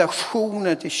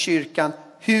rekommendationer till kyrkan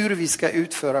hur vi ska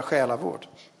utföra själavård.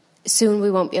 Soon we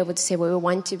won't be able to say what we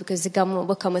want to because the government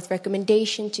will come with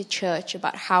recommendation to church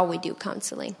about how we do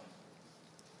counseling.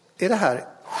 Är det här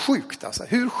sjukt alltså?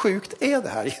 Hur sjukt är det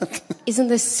här egentligen? Isn't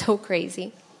this so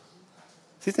crazy?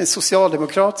 Det är en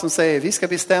socialdemokrat som säger vi ska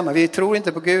bestämma. Vi tror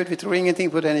inte på Gud, vi tror ingenting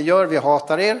på det ni gör. Vi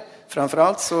hatar er.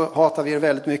 Framförallt så hatar vi er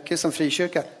väldigt mycket som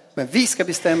frikyrka. Men vi ska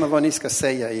bestämma vad ni ska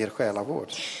säga i er själavård.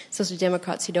 Social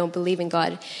Democrats who don't believe in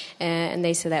God and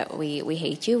they say that we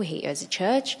hate you as a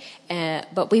church,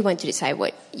 but we want to decide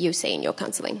what you say in your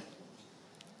counseling.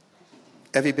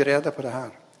 Är vi beredda på det här?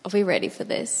 Are we ready for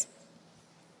this?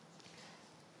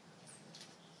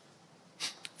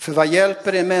 För vad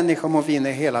hjälper en människa om hon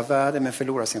vinner hela världen men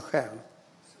förlorar sin själ?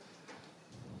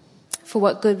 For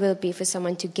what good will it be for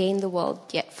someone to gain the world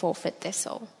yet forfeit their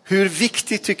soul? Hur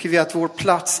viktigt tycker vi att vår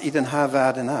plats i den här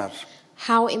världen är?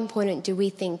 How important do we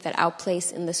think that our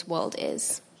place in this world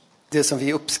is? Det som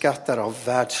vi uppskattar av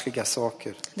världsliga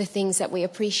saker. The things that we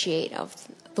appreciate of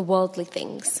the worldly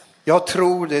things. Jag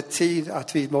tror det är tid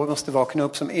att vi måste vakna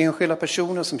upp som enskilda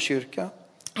personer, som kyrka.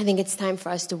 I think it's time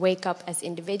for us to wake up as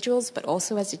individuals but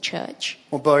also as a church.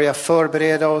 Och börja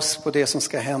förbereda oss på det som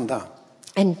ska hända.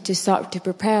 And to start to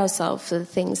prepare ourselves for the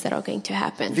things that are going to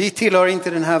happen. Vi tillhör inte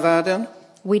den här världen.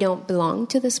 We don't belong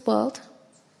to this world.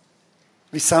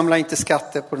 Vi samlar inte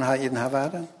skatter i den här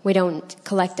världen. We don't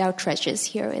collect our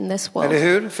treasures here in this world. Eller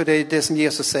hur? För det är det som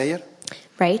Jesus säger.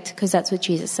 Right? Because that's what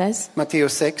Jesus says.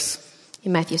 Matteus 6.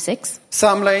 In Matthew 6.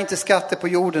 Samla inte skatter på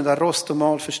jorden där rost och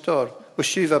mal förstör och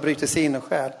tjuvar bryter sig in och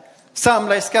stjäl.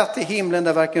 Samla i skatt i himlen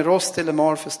där varken rost eller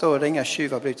mal förstör, där inga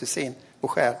tjuvar bryter sig in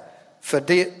och stjäl. För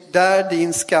där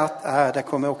din skatt är, där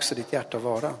kommer också ditt hjärta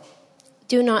vara.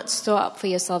 Do not store up for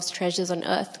yourselves treasures on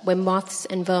earth where moths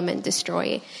and vermin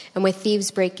destroy and where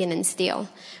thieves break in and steal.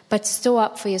 But store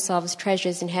up for yourselves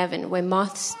treasures in heaven where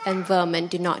moths and vermin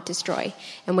do not destroy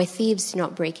and where thieves do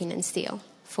not break in and steal.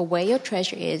 For where your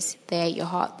treasure is, there your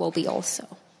heart will be also.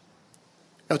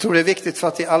 Jag tror det är viktigt för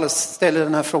att vi alla ställer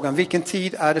den här frågan. Vilken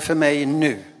tid är det för mig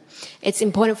nu? It's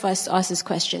important for us to ask this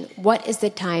question. What is the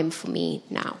time for me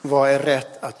now? Vad är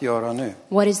rätt att göra nu?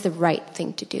 What is the right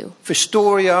thing to do?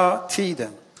 Förstår jag tiden?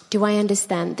 Do I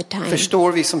understand the time?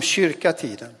 Förstår vi som kyrka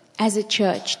tiden? As a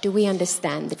church, do we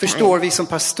understand the Förstår time? vi som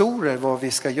pastorer vad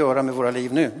vi ska göra med våra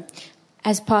liv nu?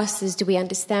 As pastors, do we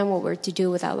understand what we're to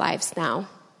do with our lives now?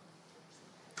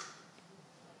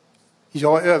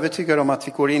 Jag är övertygad om att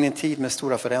vi går in i en tid med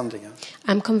stora förändringar.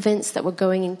 I'm convinced that we're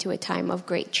going into a time of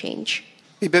great change.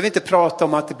 Vi behöver inte prata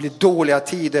om att det blir dåliga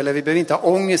tider eller vi behöver inte ha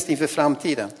ångest inför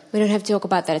framtiden. We don't have to talk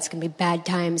about that it's going to be bad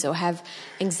times or have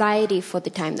anxiety for the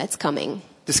time that's coming.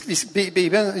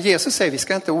 Jesus säger vi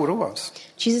ska inte oroa oss.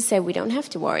 Jesus said we don't have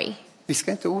to worry. Vi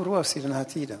ska inte oroa oss i den här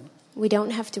tiden. We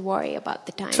don't have to worry about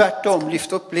the time. Tvärtom,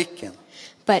 lyft upp blicken.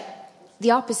 But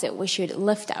the opposite, we should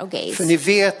lift our gaze. För ni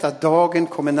vet att dagen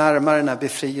kommer närmare när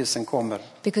befrielsen kommer.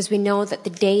 Because we know that the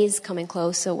day is coming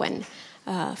closer when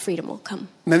freedom will come.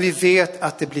 Men vi vet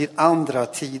att det blir andra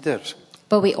tider.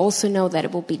 But we also know that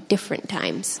it will be different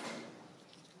times.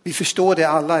 Vi förstår det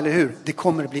alla, eller hur? Det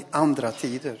kommer att bli andra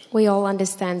tider. We all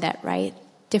understand that, right?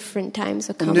 Different times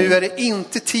are Och coming. nu är det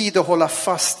inte tid att hålla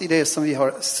fast i det som vi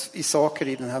har i saker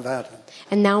i den här världen.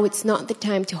 And now it's not the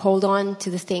time to hold on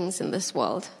to the things in this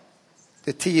world.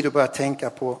 Det är tid att börja tänka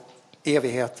på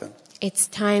evigheten. It's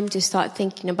time to start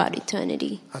thinking about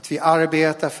eternity. Att vi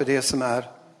arbetar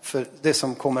för det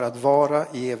som kommer att vara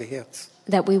i evighet.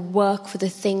 That we work for the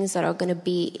things that are going to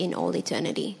be in all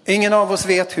eternity. Ingen av oss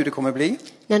vet hur det kommer bli.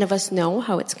 None of us know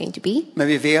how it's going to be. Men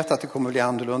vi vet att det kommer bli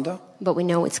annorlunda. But we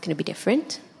know it's going to be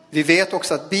different. Vi vet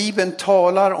också att Bibeln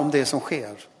talar om det som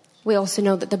sker. We also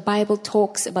know that the Bible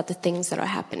talks about the things that are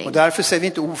happening. Och därför är vi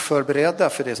inte oförberedda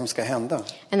för det som ska hända.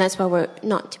 And that's why we're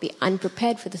not to be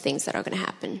unprepared for the things that are going to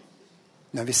happen.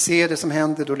 När vi ser det som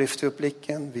händer, då lyfter vi upp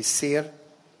blicken. Vi ser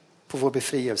på vår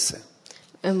befrielse.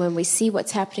 And when we see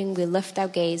what's happening, we lift our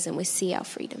gaze and we see our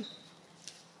freedom.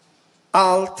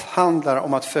 Allt handlar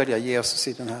om att följa Jesus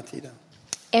i den här tiden.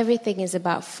 Everything is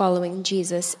about following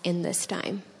Jesus in this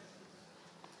time.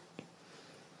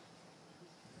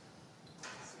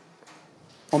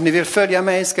 Om ni vill följa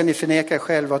mig ska ni förneka er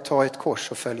själva och ta ett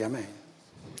kors och följa mig.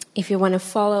 If you want to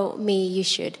follow me, you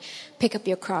should pick up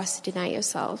your cross, deny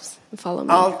yourselves, and follow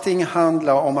me. Allting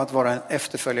handlar om att vara en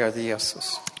efterföljare till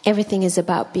Jesus. Everything is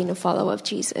about being a follower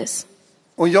of Jesus.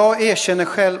 Och jag erkänner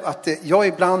själv att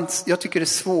jag tycker det är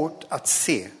svårt att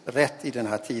se rätt i den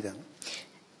här tiden.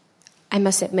 I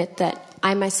must admit that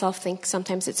I myself think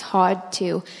sometimes it's hard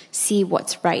to see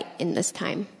what's right in this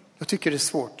time. Jag tycker det är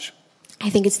svårt.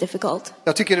 I think it's difficult.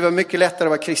 Jag tycker det var mycket lättare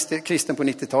att vara kristen på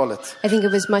 90-talet. I think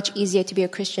it was much easier to be a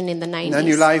Christian in the När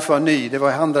New 90s. Life var ny, det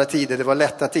var andra tider, det var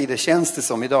lätta tider, känns det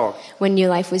som idag. When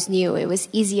New Life was new, it was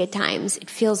easier times. It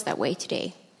feels that way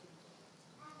today.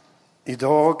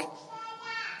 Idag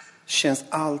känns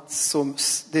allt som,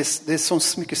 det är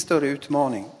så mycket större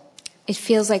utmaning. It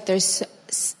feels like there's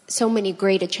so many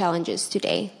greater challenges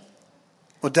today.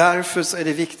 Och därför så är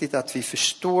det viktigt att vi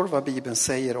förstår vad Bibeln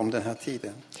säger om den här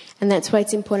tiden. And that's why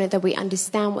it's important that we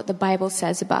understand what the Bible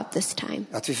says about this time.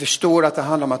 Att vi förstår att det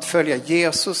handlar om att följa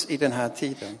Jesus i den här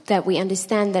tiden. That we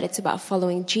understand that it's about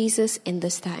following Jesus in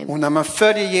this time. Och när man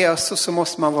följer Jesus så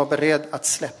måste man vara beredd att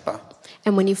släppa.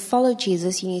 And when you follow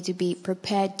Jesus, you need to be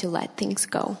prepared to let things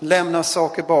go. Lämna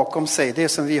saker bakom sig, det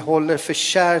som vi håller för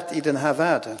kärt i den här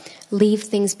världen. Leave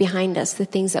things behind us, the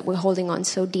things that we're holding on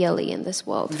so dearly in this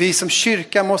world. Vi som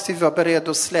kyrka måste vara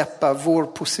beredda att släppa vår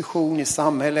position i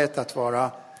samhället, att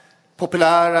vara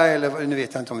populära, eller nu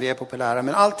vet jag inte om vi är populära,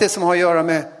 men allt det som har att göra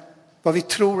med vad vi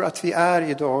tror att vi är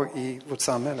idag i vårt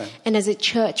samhälle. And as a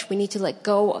church, we need to let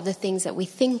go of the things that we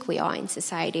think we are in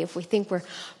society. If we think we're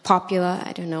popular,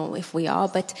 I don't know if we are,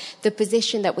 but the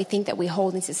position that we think that we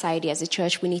hold in society as a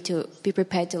church, we need to be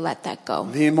prepared to let that go.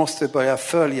 Vi måste börja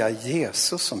följa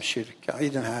Jesus som kyrka i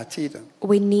den här tiden.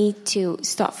 We need to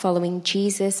start following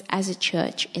Jesus as a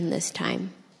church in this time.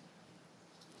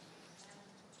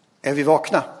 Är vi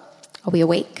vakna? Are we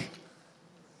awake?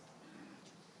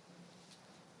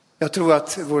 Jag tror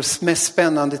att vår mest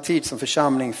spännande tid som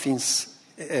församling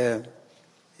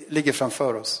ligger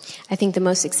framför oss. I think the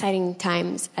most exciting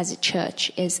times as a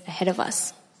church is ahead of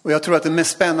us. Och jag tror att den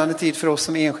mest spännande tid för oss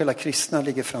som enskilda kristna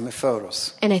ligger framför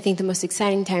oss. And I think the most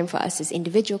exciting time for us as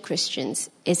individual Christians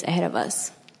is ahead of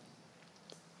us.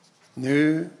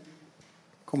 Nu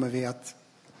kommer vi att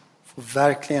få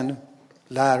verkligen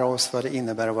lära oss vad det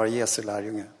innebär att vara Jesu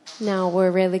lärjunge. Now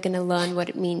we're really going to learn what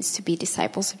it means to be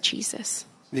disciples of Jesus.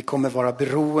 Vi kommer vara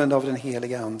beroende av den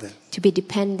heliga ande. To be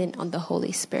dependent on the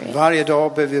Holy Spirit. Varje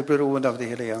dag behöver vi beroende av den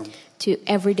heliga ande. To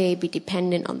every day be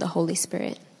dependent on the Holy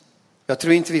Spirit. Jag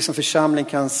tror inte vi som församling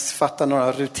kan fatta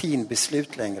några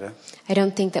rutinbeslut längre. I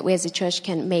don't think that we as a church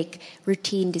can make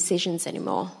routine decisions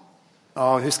anymore.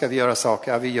 Ja, hur ska vi göra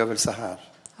saker? Ja, vi gör väl så här.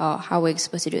 How we're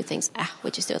supposed to do things. We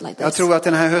just do it like this. Jag tror att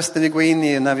den här hösten vi går in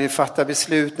i, när vi fattar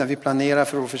beslut, när vi planerar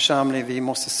för vår församling, vi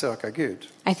måste söka Gud.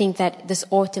 I think that this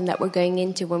autumn that we're going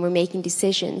into, when we're making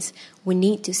decisions, we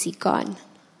need to seek God.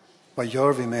 Vad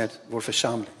gör vi med vår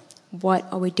församling? What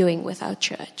are we doing with our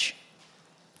church?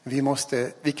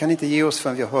 Vi kan inte ge oss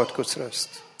förrän vi har hört Guds röst.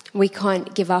 We can't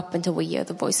give up until we hear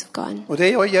the voice of God. Och det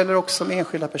gäller också som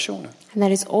enskilda personer. And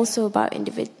that is also about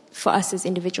for us as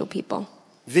individual people.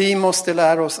 Vi måste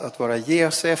lära oss att vara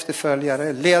Jesu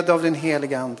efterföljare, ledda av den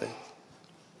heliga ande.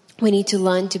 We need to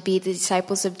learn to be the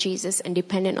disciples of Jesus and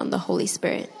dependent on the Holy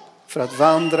Spirit. För att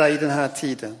vandra i den här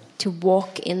tiden. To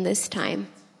walk in this time.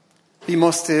 Vi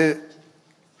måste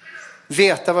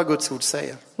veta vad Guds ord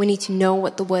säger. We need to know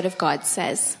what the word of God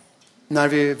says.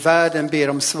 När världen ber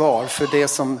om svar för det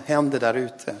som händer där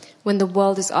ute. When the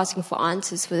world is asking for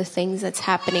answers for the things that's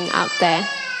happening out there.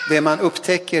 Det man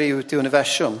upptäcker ute i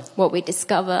universum. What we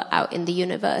discover out in the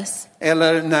universe.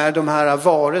 Eller när de här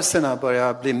varelserna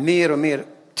börjar bli mer och mer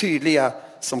tydliga,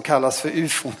 som kallas för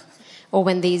UFO. Or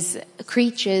when these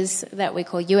creatures that we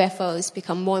call UFOs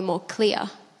become more and more clear.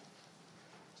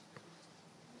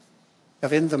 Jag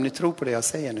vet inte om ni tror på det jag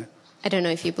säger nu. I don't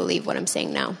know if you believe what I'm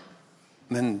saying now.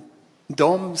 Men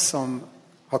de som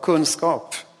har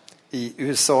kunskap i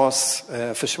USAs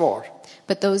försvar.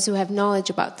 But those who have knowledge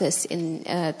about this in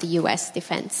the US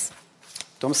defense.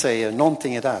 De säger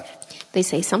någonting är där. They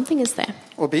say something is there.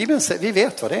 Och Bibeln säger, vi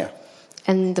vet vad det är.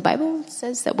 And the Bible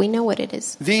says that we know what it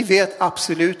is. Vi vet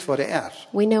absolut vad det är.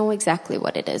 We know exactly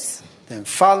what it is. Det är en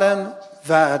fallen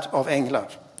värld av änglar.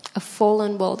 A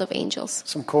fallen world of angels.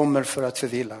 Som kommer för att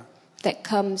förvilla. That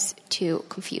comes to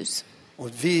confuse. Och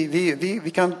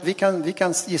vi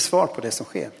kan ge svar på det som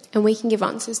sker. And we can give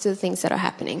answers to the things that are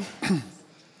happening.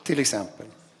 Till exempel.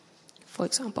 For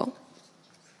example.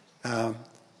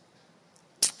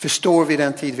 Förstår vi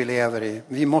den tid vi lever i?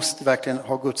 Vi måste verkligen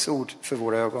ha Guds ord för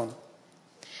våra ögon.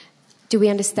 Do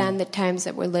we understand the times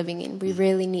that we're living in? We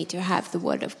really need to have the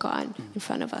word of God in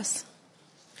front of us.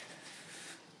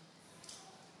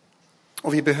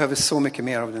 Och vi behöver så mycket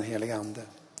mer av den heliga ande.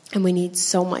 And we need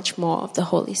so much more of the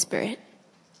Holy Spirit.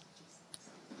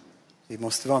 Vi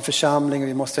måste vara en församling och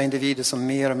vi måste ha individer som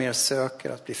mer och mer söker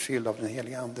att bli fyllda av den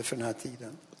heliga ande för den här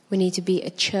tiden. We need to be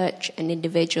a church and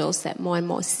individuals that more and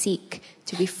more seek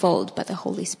to be filled by the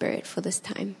Holy Spirit for this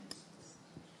time.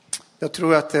 Jag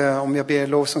tror att om jag ber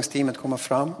lovsångsteamet komma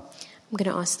fram. I'm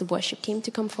going to ask the worship team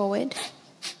to come forward.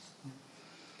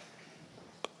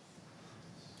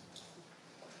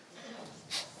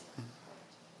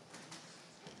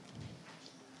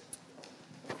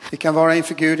 Vi kan vara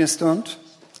inför Gud en stund.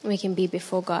 We can be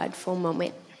before God for a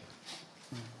moment.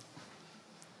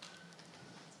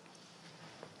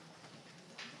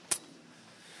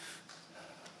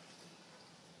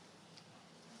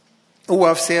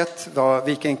 Oavsett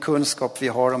vilken kunskap vi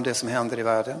har om det som händer i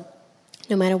världen.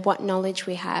 No matter what knowledge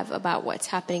we have about what's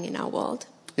happening in our world.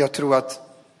 Jag tror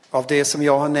att av det som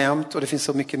jag har nämnt, och det finns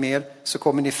så mycket mer, så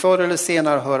kommer ni förr eller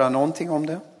senare höra någonting om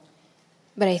det.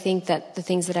 But I think that the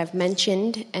things that I've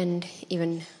mentioned and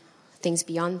even things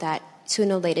beyond that,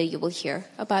 sooner or later you will hear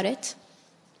about it.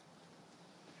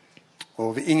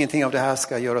 Och ingenting av det här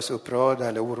ska göra oss upprörda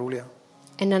eller oroliga.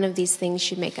 And none of these things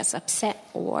should make us upset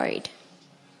or worried.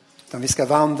 Utan vi ska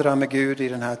vandra med Gud i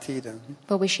den här tiden.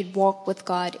 But we should walk with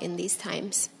God in these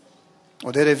times.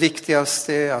 Och det är det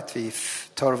viktigaste, att vi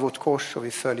tar vårt kors och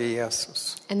vi följer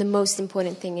Jesus. And the most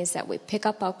important thing is that we pick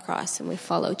up our cross and we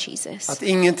follow Jesus. Att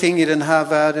ingenting i den här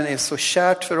världen är så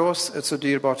kärt för oss, är så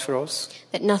dyrbart för oss.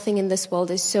 That nothing in this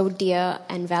world is so dear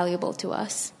and valuable to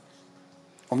us.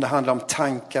 Om det handlar om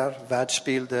tankar,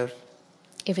 världsbilder.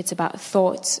 If it's about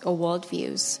thoughts or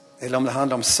worldviews. Eller om det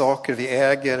handlar om saker vi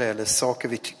äger eller saker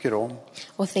vi tycker om.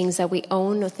 Or things that we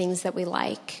own or things that we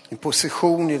like. En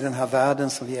position i den här världen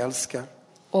som vi älskar.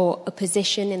 Or a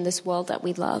position in this world that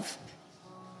we love.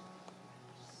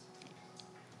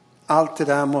 Allt det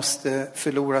där måste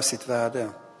förlora sitt värde.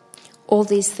 All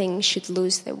these things should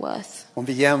lose their worth. Om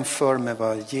vi jämför med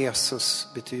vad Jesus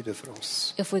betyder för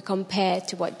oss. If we compare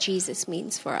to what Jesus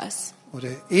means for us. Och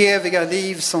det eviga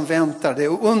liv som väntar, det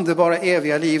underbara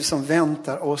eviga liv som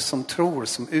väntar oss som tror,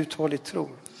 som uthålligt tror.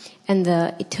 And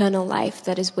the eternal life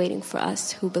that is waiting for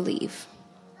us who believe.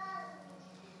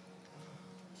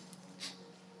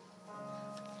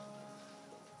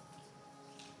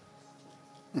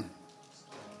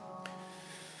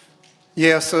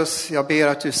 Jesus, jag ber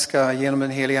att du ska genom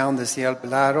den heliga andes hjälp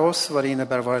lära oss vad det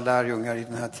innebär att vara lärjungar i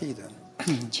den här tiden.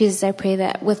 Jesus, I pray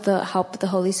that with the help of the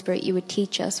Holy Spirit you would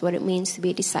teach us what it means to be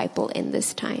a disciple in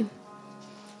this time.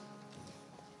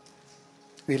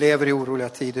 Vi lever i oroliga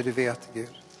tider, du vet, Gud.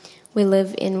 We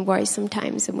live in worrisome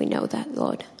times and we know that,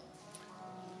 Lord.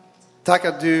 Tack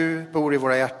att du bor i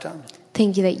våra hjärtan.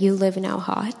 Thank you that you live in our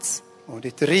hearts. Och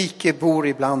ditt rike bor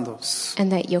ibland oss.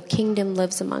 And that your kingdom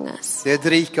lives among us. Det är ett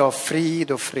rike av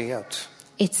frid och fred.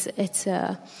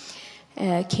 It's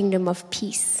a kingdom of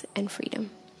peace and freedom.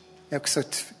 Det är också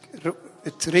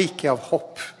ett rike av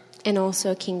hopp. And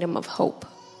also a kingdom of hope.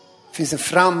 Det finns en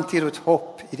framtid och ett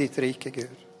hopp i ditt rike, Gud.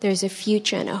 There is a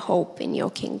future and a hope in your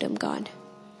kingdom, God.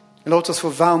 Låt oss få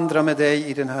vandra med dig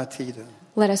i den här tiden.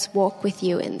 Let us walk with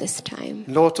you in this time.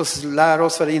 Låt oss lära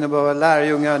oss vad det innebär att vara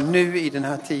lärjungar nu i den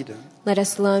här tiden. Let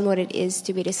us learn what it is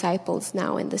to be disciples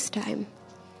now in this time.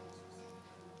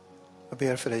 Jag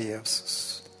ber för dig,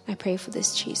 Jesus. I pray for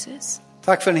this, Jesus.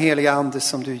 Tack för den heliga ande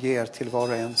som du ger till var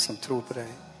och en som tror på dig.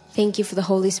 Thank you for the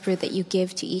Holy Spirit that you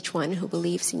give to each one who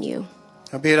believes in you.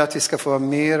 Jag ber att vi ska få vara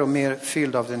mer och mer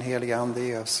fyllda av den heliga ande,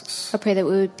 Jesus. I pray that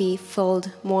we would be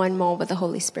filled more and more with the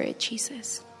Holy Spirit,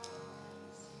 Jesus.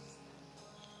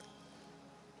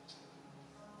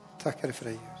 Tackar dig för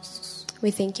dig, Jesus.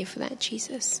 We thank you for that,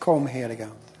 Jesus. Kom, heliga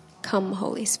ande. Come,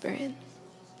 Holy Spirit.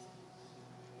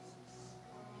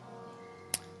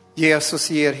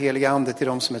 Jesus ger heliga ande till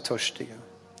de som är törstiga.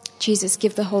 Jesus,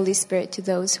 give the Holy Spirit to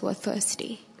those who are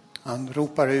thirsty. Han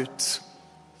ropar ut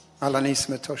alla ni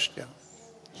som är törstiga.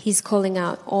 He's calling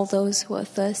out all those who are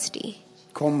thirsty.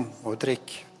 Kom och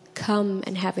drick. Come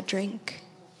and have a drink.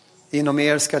 Inom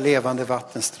er ska levande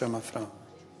vatten strömma fram.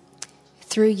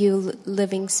 Through you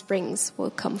living springs will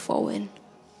come forward.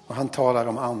 Och han talar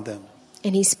om anden.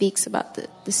 And he speaks about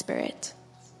the Spirit.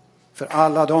 För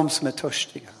alla de som är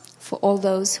törstiga. For all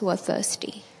those who are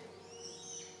thirsty.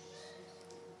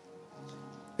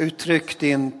 Uttryck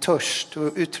din törst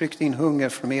och uttryck din hunger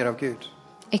för mer av Gud.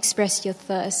 Express your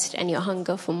thirst and your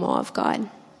hunger for more of God.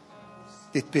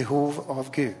 Ditt behov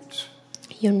av Gud.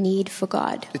 Your need for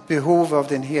God. Ditt behov av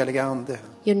den heliga ande.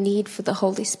 Your need for the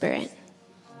Holy Spirit.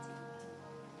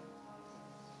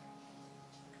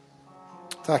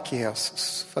 Tack,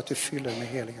 Jesus, för att du fyller med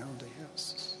heliga ande,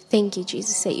 Jesus. Thank you,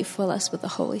 Jesus, that you fill us with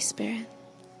the Holy Spirit.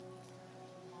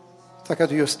 Tack att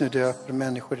du just nu döper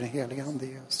människor i den heliga ande,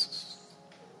 Jesus.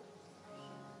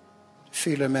 Du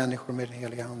fyller människor med den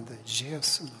heliga ande.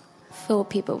 Jesu namn. Fill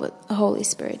people with the Holy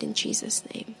Spirit in Jesus'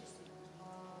 name.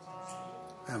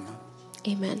 Amen.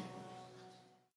 Amen.